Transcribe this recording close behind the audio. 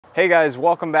Hey guys,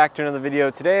 welcome back to another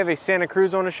video. Today I have a Santa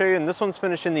Cruz I want to show you, and this one's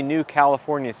finished in the new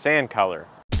California sand color.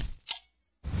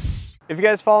 If you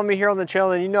guys follow me here on the channel,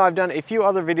 then you know I've done a few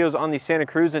other videos on the Santa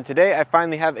Cruz, and today I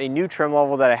finally have a new trim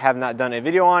level that I have not done a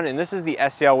video on, and this is the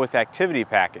SEL with Activity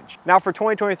package. Now for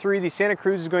 2023, the Santa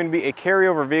Cruz is going to be a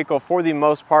carryover vehicle for the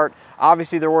most part.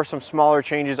 Obviously there were some smaller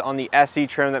changes on the SE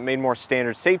trim that made more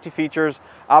standard safety features,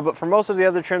 but for most of the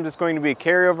other trims it's going to be a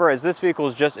carryover, as this vehicle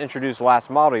was just introduced last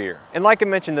model year. And like I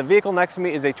mentioned, the vehicle next to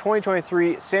me is a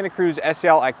 2023 Santa Cruz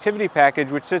SEL Activity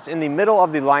package, which sits in the middle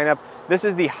of the lineup. This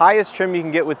is the highest trim you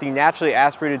can get with the naturally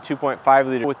aspirated 2.5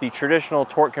 liter with the traditional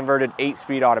torque converted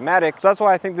 8-speed automatic. So that's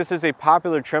why I think this is a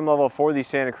popular trim level for the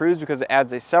Santa Cruz, because it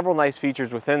adds several nice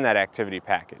features within that Activity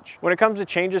package. When it comes to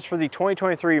changes for the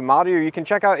 2023 model year, you can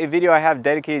check out a video I have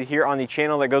dedicated here on the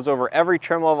channel that goes over every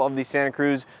trim level of the Santa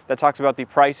Cruz, that talks about the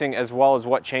pricing as well as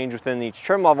what changed within each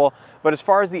trim level. But as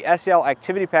far as the SEL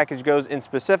Activity package goes in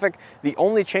specific, the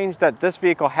only change that this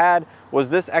vehicle had was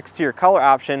this exterior color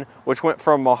option, which went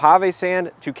from Mojave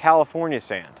sand to California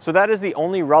sand. So that is the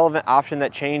only relevant option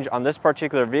that changed on this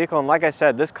particular vehicle. And like I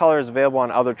said, this color is available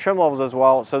on other trim levels as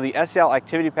well. So the SEL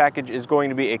Activity package is going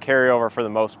to be a carryover for the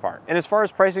most part. And as far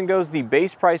as pricing goes, the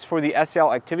base price for the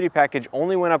SEL Activity package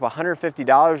only went up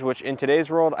 $150, which in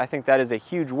today's world, I think that is a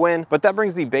huge win. But that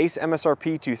brings the base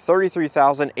MSRP to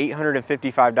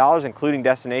 $33,855, including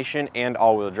destination and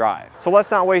all-wheel drive. So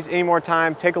let's not waste any more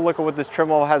time. Take a look at what this trim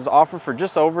level has to offer for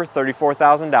just over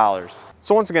 $34,000.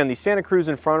 So once again, the Santa Cruz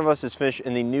in front of us is finished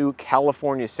in the new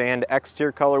California sand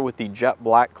exterior color with the jet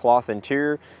black cloth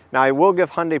interior. Now I will give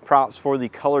Hyundai props for the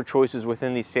color choices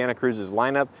within the Santa Cruz's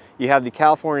lineup. You have the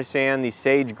California sand, the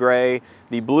sage gray,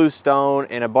 the blue stone,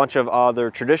 and a bunch of other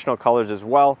traditional colors as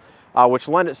well, which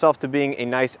lend itself to being a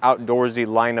nice outdoorsy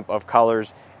lineup of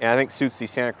colors, and I think suits the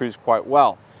Santa Cruz quite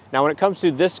well. Now when it comes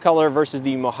to this color versus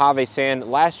the Mojave sand,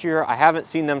 last year I haven't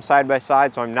seen them side by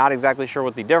side, so I'm not exactly sure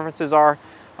what the differences are,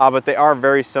 but they are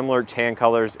very similar tan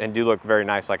colors and do look very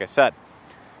nice, like I said.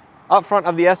 Up front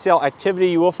of the SEL Activity,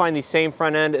 you will find the same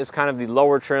front end as kind of the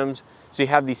lower trims. So you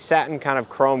have the satin kind of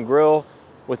chrome grille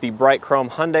with the bright chrome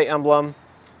Hyundai emblem,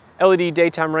 LED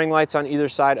daytime ring lights on either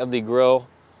side of the grille,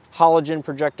 halogen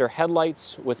projector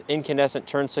headlights with incandescent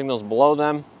turn signals below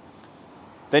them.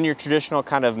 Then your traditional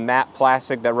kind of matte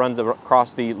plastic that runs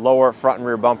across the lower front and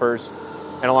rear bumpers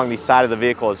and along the side of the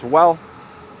vehicle as well.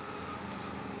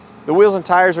 The wheels and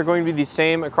tires are going to be the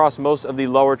same across most of the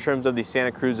lower trims of the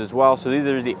Santa Cruz as well. So these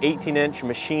are the 18-inch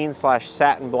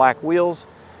machine/satin black wheels.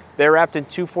 They're wrapped in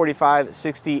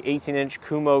 245/60 18-inch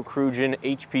Kumho Crugin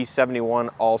HP71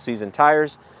 all-season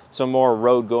tires. So more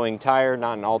road-going tire,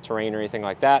 not an all-terrain or anything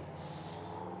like that.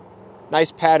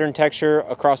 Nice pattern texture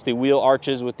across the wheel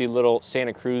arches with the little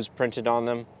Santa Cruz printed on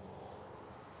them.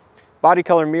 Body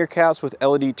color mirror caps with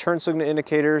LED turn signal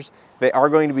indicators. They are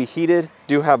going to be heated,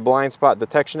 do have blind spot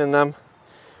detection in them.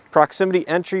 Proximity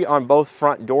entry on both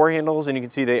front door handles, and you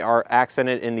can see they are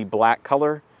accented in the black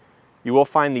color. You will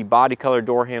find the body color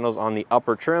door handles on the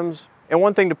upper trims. And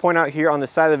one thing to point out here on the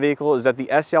side of the vehicle is that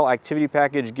the SEL Activity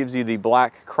package gives you the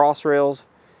black cross rails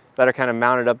that are kind of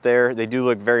mounted up there. They do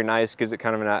look very nice, gives it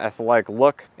kind of an athletic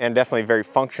look, and definitely very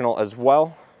functional as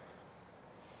well.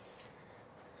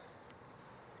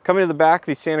 Coming to the back,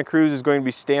 the Santa Cruz is going to be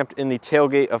stamped in the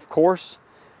tailgate, of course.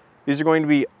 These are going to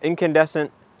be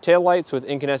incandescent tail lights with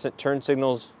incandescent turn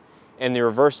signals, and the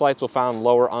reverse lights will be found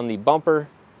lower on the bumper.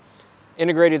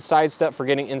 Integrated side step for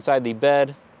getting inside the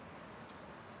bed.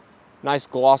 Nice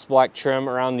gloss black trim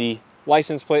around the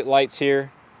license plate lights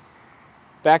here.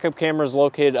 Backup camera is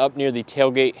located up near the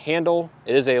tailgate handle.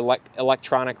 It is an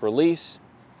electronic release.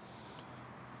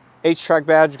 H-Track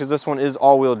badge, because this one is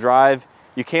all-wheel drive.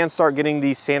 You can start getting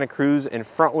the Santa Cruz and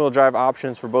front-wheel drive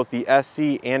options for both the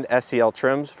SC and SEL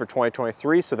trims for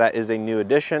 2023, so that is a new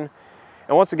addition.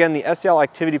 And once again, the SEL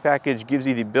Activity package gives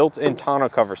you the built-in tonneau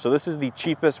cover. So this is the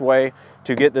cheapest way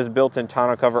to get this built-in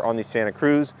tonneau cover on the Santa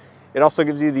Cruz. It also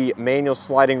gives you the manual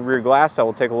sliding rear glass that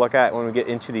we'll take a look at when we get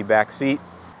into the back seat.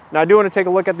 Now I do want to take a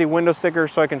look at the window sticker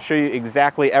so I can show you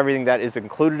exactly everything that is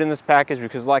included in this package,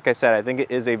 because like I said, I think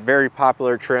it is a very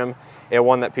popular trim and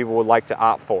one that people would like to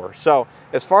opt for. So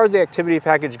as far as the Activity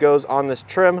package goes on this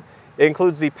trim, it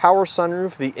includes the power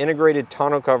sunroof, the integrated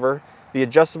tonneau cover, the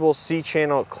adjustable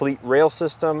C-channel cleat rail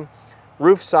system,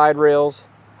 roof side rails,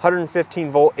 115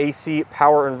 volt AC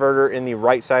power inverter in the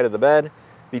right side of the bed,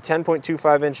 the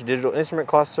 10.25-inch digital instrument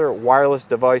cluster, wireless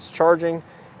device charging,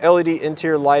 LED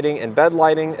interior lighting and bed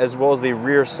lighting, as well as the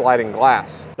rear sliding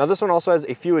glass. Now this one also has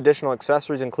a few additional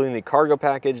accessories, including the cargo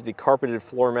package, the carpeted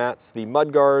floor mats, the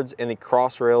mud guards, and the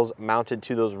cross rails mounted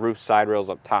to those roof side rails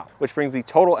up top, which brings the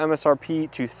total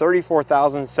MSRP to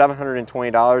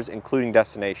 $34,720, including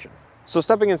destination. So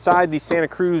stepping inside the Santa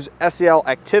Cruz SEL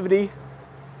Activity,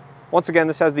 once again,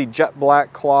 this has the jet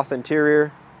black cloth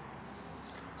interior.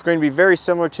 It's going to be very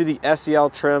similar to the SEL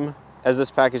trim, as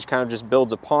this package kind of just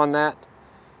builds upon that.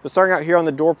 So starting out here on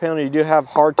the door panel, you do have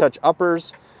hard touch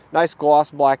uppers, nice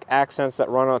gloss black accents that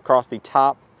run across the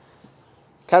top,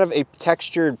 kind of a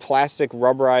textured plastic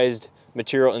rubberized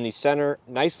material in the center,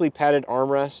 nicely padded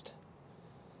armrest,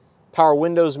 power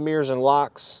windows, mirrors, and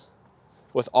locks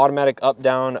with automatic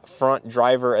up-down front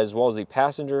driver as well as the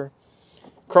passenger,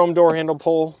 chrome door handle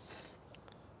pull,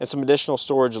 and some additional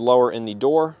storage lower in the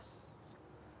door.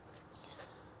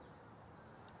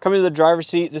 Coming to the driver's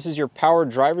seat, this is your power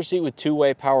driver's seat with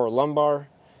two-way power lumbar.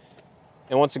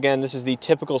 And once again, this is the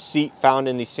typical seat found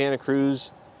in the Santa Cruz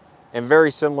and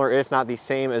very similar, if not the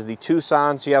same, as the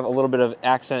Tucson. So you have a little bit of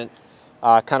accent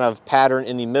kind of pattern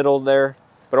in the middle there,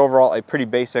 but overall a pretty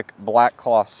basic black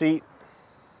cloth seat.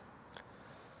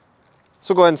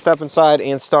 So go ahead and step inside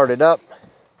and start it up.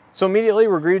 So immediately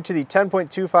we're greeted to the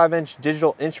 10.25-inch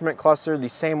digital instrument cluster, the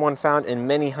same one found in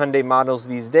many Hyundai models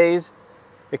these days.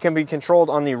 It can be controlled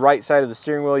on the right side of the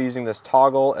steering wheel using this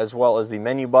toggle as well as the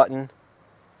menu button.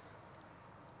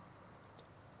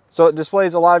 So it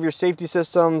displays a lot of your safety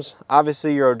systems,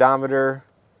 obviously your odometer,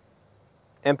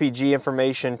 MPG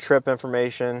information, trip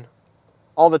information,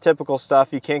 all the typical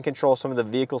stuff. You can control some of the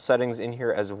vehicle settings in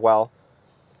here as well.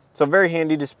 So very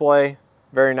handy display,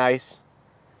 very nice.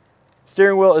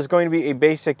 Steering wheel is going to be a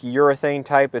basic urethane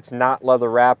type. It's not leather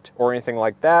wrapped or anything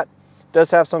like that.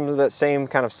 Does have some of that same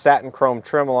kind of satin chrome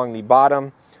trim along the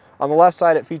bottom. On the left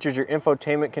side, it features your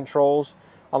infotainment controls.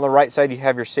 On the right side, you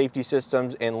have your safety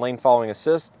systems and lane following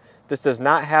assist. This does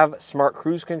not have smart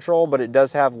cruise control, but it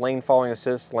does have lane following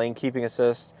assist, lane keeping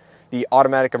assist, the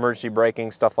automatic emergency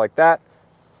braking, stuff like that.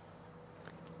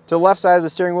 To the left side of the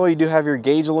steering wheel, you do have your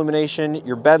gauge illumination,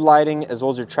 your bed lighting, as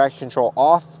well as your traction control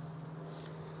off.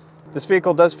 This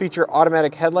vehicle does feature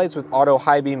automatic headlights with auto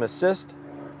high beam assist,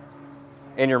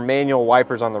 and your manual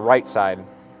wipers on the right side.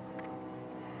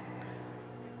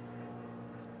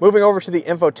 Moving over to the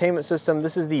infotainment system,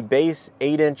 this is the base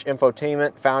 8-inch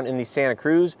infotainment found in the Santa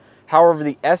Cruz. However,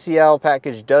 the SEL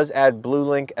package does add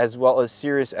BlueLink as well as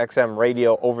Sirius XM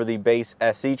radio over the base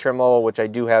SE trim level, which I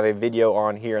do have a video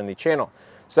on here in the channel.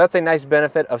 So that's a nice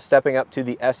benefit of stepping up to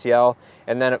the SEL,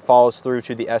 and then it follows through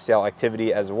to the SEL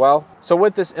Activity as well. So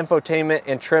with this infotainment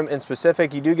and trim in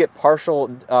specific, you do get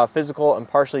partial physical and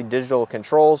partially digital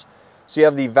controls. So you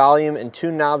have the volume and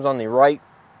tune knobs on the right,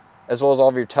 as well as all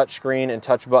of your touch screen and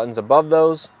touch buttons above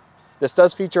those. This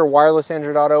does feature wireless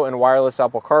Android Auto and wireless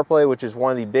Apple CarPlay, which is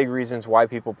one of the big reasons why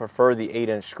people prefer the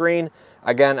 8-inch screen.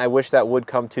 Again, I wish that would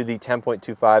come to the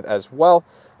 10.25 as well.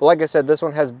 But like I said, this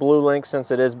one has BlueLink since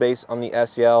it is based on the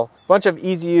SEL. Bunch of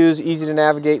easy use, easy to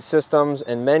navigate systems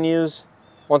and menus.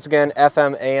 Once again,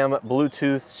 FM, AM,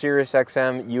 Bluetooth, Sirius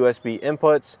XM, USB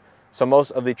inputs. So most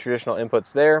of the traditional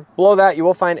inputs there. Below that, you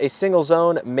will find a single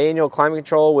zone manual climate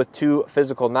control with 2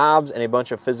 physical knobs and a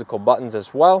bunch of physical buttons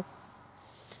as well.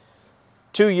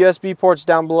 2 USB ports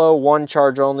down below, 1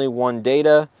 charge only, 1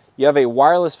 data. You have a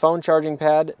wireless phone charging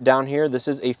pad down here. This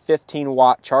is a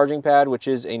 15-watt charging pad, which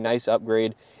is a nice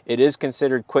upgrade. It is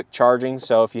considered quick charging,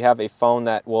 so if you have a phone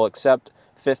that will accept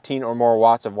 15 or more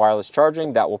watts of wireless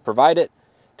charging, that will provide it.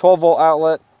 12-volt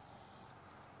outlet.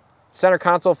 Center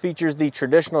console features the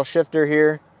traditional shifter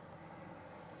here.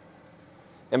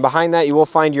 And behind that, you will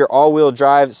find your all-wheel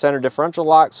drive center differential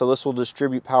lock, so this will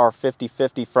distribute power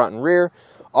 50-50 front and rear.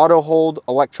 Auto hold,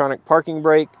 electronic parking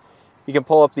brake. You can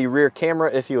pull up the rear camera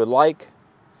if you would like.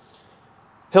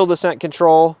 Hill descent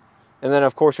control, and then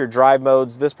of course your drive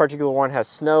modes. This particular one has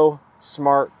snow,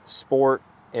 smart, sport,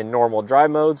 and normal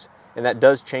drive modes, and that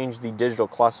does change the digital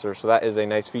cluster, so that is a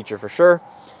nice feature for sure.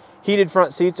 Heated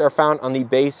front seats are found on the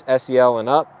base SEL and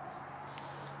up.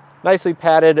 Nicely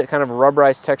padded, kind of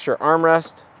rubberized texture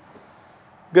armrest.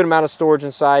 Good amount of storage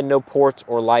inside, no ports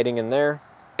or lighting in there.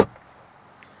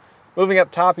 Moving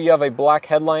up top, you have a black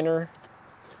headliner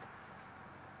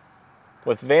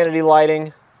with vanity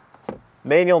lighting,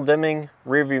 manual dimming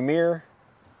rear view mirror,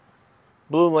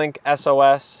 BlueLink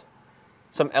SOS,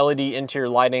 some LED interior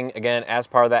lighting, again, as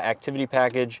part of that activity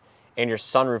package, and your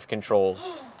sunroof controls.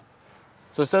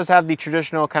 So this does have the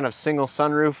traditional kind of single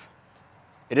sunroof.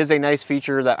 It is a nice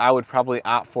feature that I would probably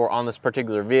opt for on this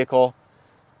particular vehicle.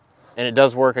 And it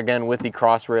does work, again, with the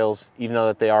cross rails, even though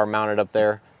that they are mounted up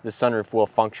there. the sunroof will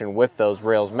function with those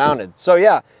rails mounted. So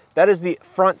yeah, that is the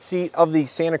front seat of the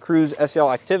Santa Cruz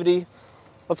SEL Activity.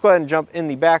 Let's go ahead and jump in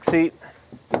the back seat.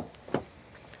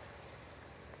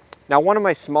 Now, one of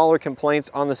my smaller complaints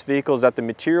on this vehicle is that the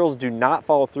materials do not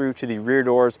follow through to the rear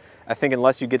doors, I think,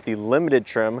 unless you get the limited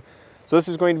trim. So this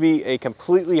is going to be a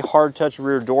completely hard touch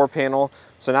rear door panel,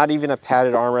 so not even a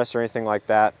padded armrest or anything like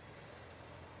that.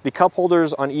 The cup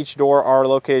holders on each door are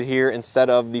located here instead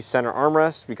of the center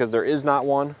armrest because there is not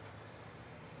one.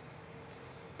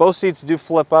 Both seats do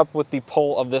flip up with the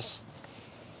pull of this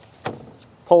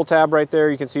pull tab right there.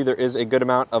 You can see there is a good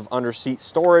amount of under seat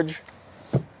storage.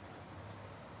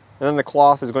 And then the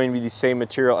cloth is going to be the same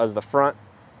material as the front.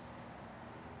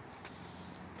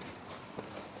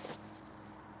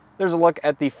 There's a look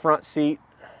at the front seat.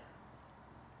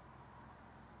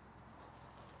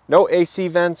 No AC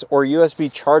vents or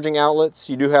USB charging outlets.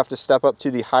 You do have to step up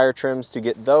to the higher trims to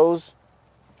get those.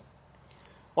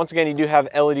 Once again, you do have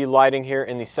LED lighting here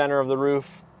in the center of the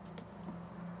roof.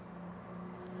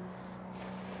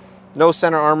 No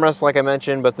center armrest, like I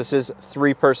mentioned, but this is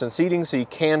 3-person seating, so you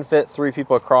can fit 3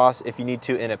 people across if you need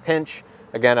to in a pinch.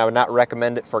 Again, I would not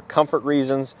recommend it for comfort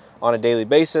reasons on a daily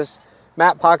basis.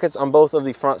 Mat pockets on both of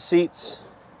the front seats.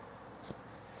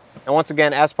 And once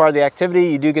again, as part of the Activity,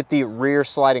 you do get the rear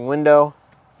sliding window.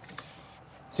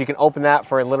 So you can open that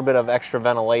for a little bit of extra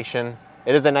ventilation.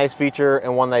 It is a nice feature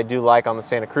and one that I do like on the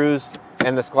Santa Cruz.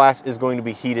 And this glass is going to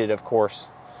be heated, of course.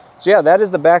 So yeah, that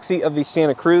is the back seat of the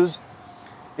Santa Cruz.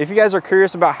 If you guys are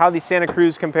curious about how the Santa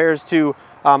Cruz compares to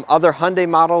other Hyundai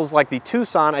models like the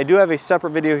Tucson, I do have a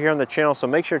separate video here on the channel, so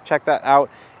make sure to check that out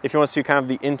if you want to see kind of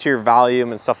the interior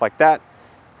volume and stuff like that.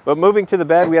 But moving to the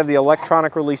bed, we have the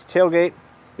electronic release tailgate.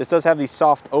 This does have the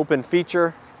soft open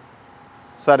feature,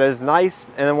 so that is nice.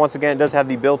 And then once again, it does have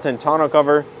the built-in tonneau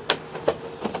cover,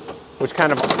 which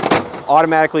kind of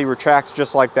automatically retracts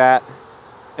just like that.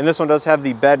 And this one does have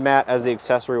the bed mat as the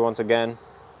accessory once again.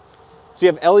 So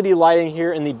you have LED lighting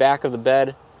here in the back of the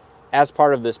bed as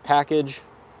part of this package.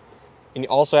 And you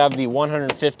also have the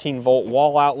 115-volt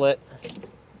wall outlet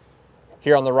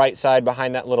here on the right side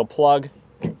behind that little plug.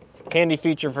 Handy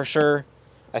feature for sure.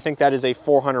 I think that is a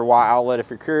 400-watt outlet if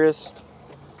you're curious.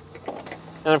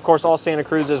 And of course, all Santa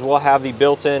Cruzes will have the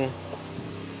built-in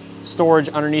storage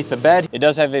underneath the bed. It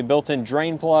does have a built-in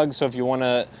drain plug, so if you want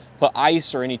to put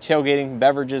ice or any tailgating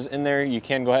beverages in there, you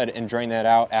can go ahead and drain that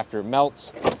out after it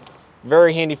melts.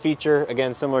 Very handy feature,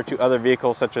 again, similar to other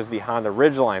vehicles such as the Honda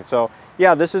Ridgeline. So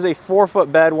yeah, this is a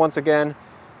 4-foot bed once again.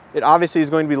 It obviously is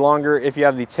going to be longer if you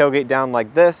have the tailgate down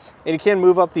like this. And you can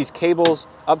move up these cables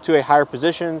up to a higher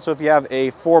position. So if you have a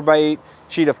 4x8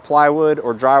 sheet of plywood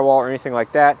or drywall or anything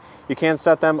like that, you can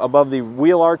set them above the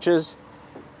wheel arches.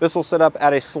 This will sit up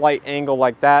at a slight angle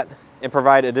like that and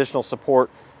provide additional support.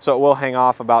 So it will hang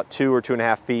off about 2 or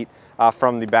 2.5 feet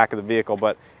from the back of the vehicle,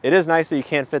 but it is nice that you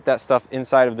can fit that stuff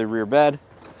inside of the rear bed.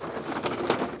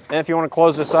 And if you want to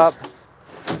close this up,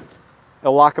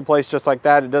 it'll lock in place just like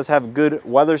that. It does have good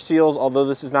weather seals, although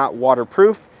this is not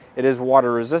waterproof. It is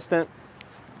water resistant.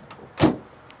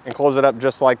 And close it up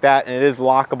just like that, and it is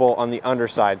lockable on the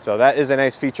underside. So that is a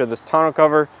nice feature of this tonneau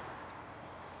cover.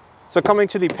 So coming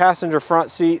to the passenger front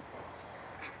seat,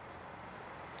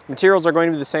 materials are going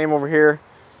to be the same over here.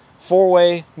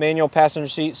 4-way manual passenger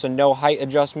seat, so no height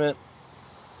adjustment.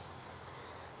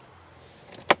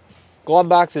 Glove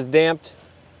box is damped,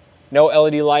 no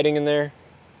LED lighting in there.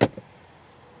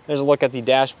 There's a look at the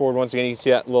dashboard. Once again, you can see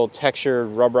that little textured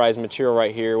rubberized material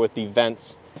right here with the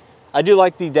vents. I do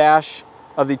like the dash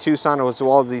of the Tucson as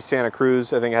well as the Santa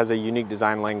Cruz. I think it has a unique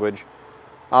design language.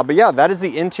 But yeah, that is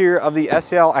the interior of the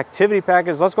SEL Activity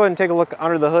package. Let's go ahead and take a look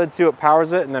under the hood, see what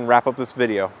powers it, and then wrap up this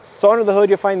video. So under the hood,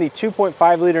 you'll find the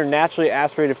 2.5-liter naturally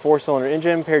aspirated 4-cylinder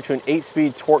engine paired to an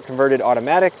 8-speed torque converted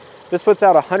automatic. This puts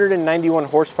out 191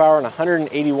 horsepower and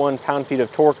 181 pound-feet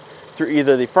of torque through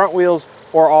either the front wheels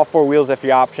or all 4 wheels if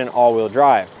you option all-wheel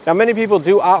drive. Now, many people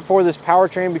do opt for this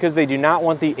powertrain because they do not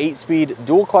want the 8-speed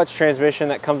dual-clutch transmission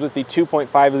that comes with the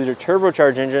 2.5-liter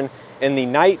turbocharged engine in the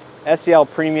Night, SEL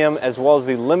Premium, as well as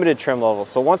the limited trim level.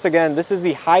 So once again, this is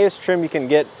the highest trim you can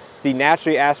get the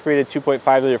naturally aspirated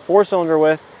 2.5-liter 4-cylinder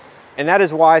with, and that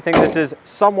is why I think this is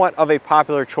somewhat of a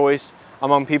popular choice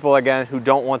among people, again, who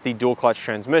don't want the dual clutch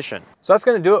transmission. So that's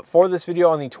going to do it for this video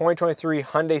on the 2023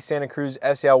 Hyundai Santa Cruz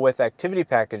SEL with Activity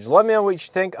package. Let me know what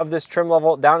you think of this trim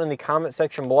level down in the comment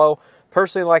section below.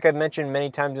 Personally, like I've mentioned many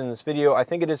times in this video, I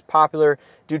think it is popular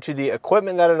due to the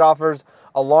equipment that it offers,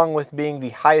 along with being the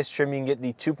highest trim you can get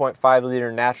the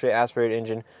 2.5-liter naturally aspirated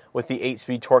engine with the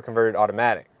 8-speed torque converted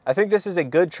automatic. I think this is a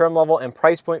good trim level and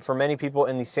price point for many people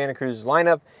in the Santa Cruz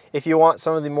lineup. If you want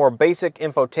some of the more basic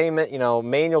infotainment,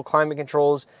 manual climate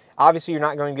controls, obviously you're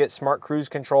not going to get smart cruise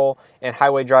control and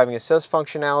highway driving assist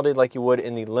functionality like you would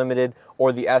in the Limited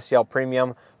or the SEL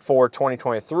Premium for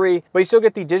 2023, but you still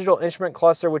get the digital instrument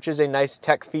cluster, which is a nice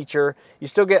tech feature. You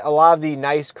still get a lot of the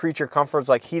nice creature comforts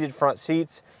like heated front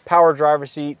seats, power driver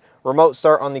seat, remote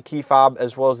start on the key fob,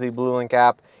 as well as the BlueLink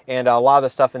app, and a lot of the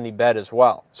stuff in the bed as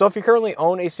well. So if you currently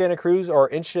own a Santa Cruz or are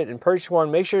interested in purchasing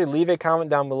one, make sure you leave a comment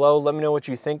down below. Let me know what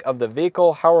you think of the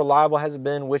vehicle, how reliable has it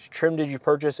been, which trim did you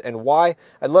purchase, and why.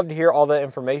 I'd love to hear all that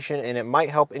information, and it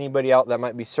might help anybody out that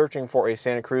might be searching for a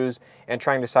Santa Cruz and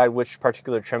trying to decide which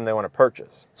particular trim they want to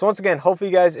purchase. So once again,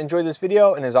 hopefully you guys enjoyed this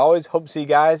video, and as always, hope to see you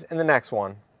guys in the next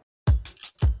one.